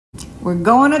We're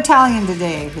going Italian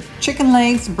today with chicken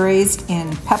legs braised in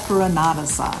pepperonata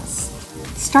sauce.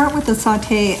 Start with a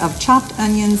saute of chopped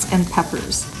onions and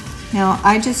peppers. Now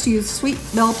I just use sweet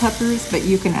bell peppers, but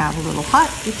you can add a little hot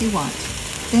if you want.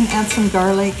 Then add some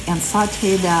garlic and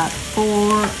saute that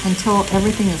until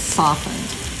everything is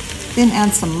softened. Then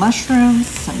add some mushrooms,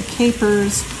 some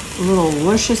capers, a little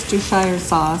Worcestershire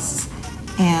sauce,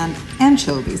 and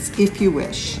anchovies if you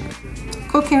wish.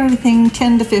 Cook everything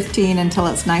 10 to 15 until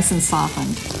it's nice and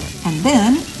softened. And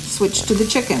then switch to the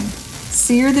chicken.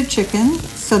 Sear the chicken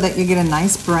so that you get a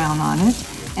nice brown on it.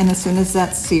 And as soon as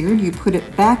that's seared, you put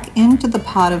it back into the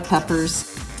pot of peppers.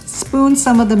 Spoon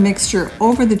some of the mixture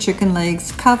over the chicken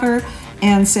legs, cover,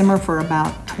 and simmer for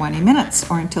about 20 minutes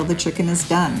or until the chicken is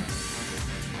done.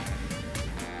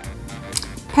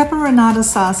 Pepperonata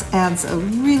sauce adds a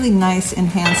really nice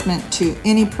enhancement to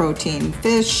any protein,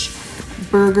 fish,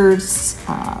 burgers,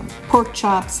 pork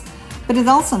chops, but it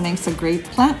also makes a great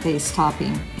plant-based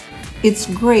topping. It's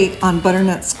great on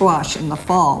butternut squash in the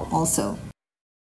fall also.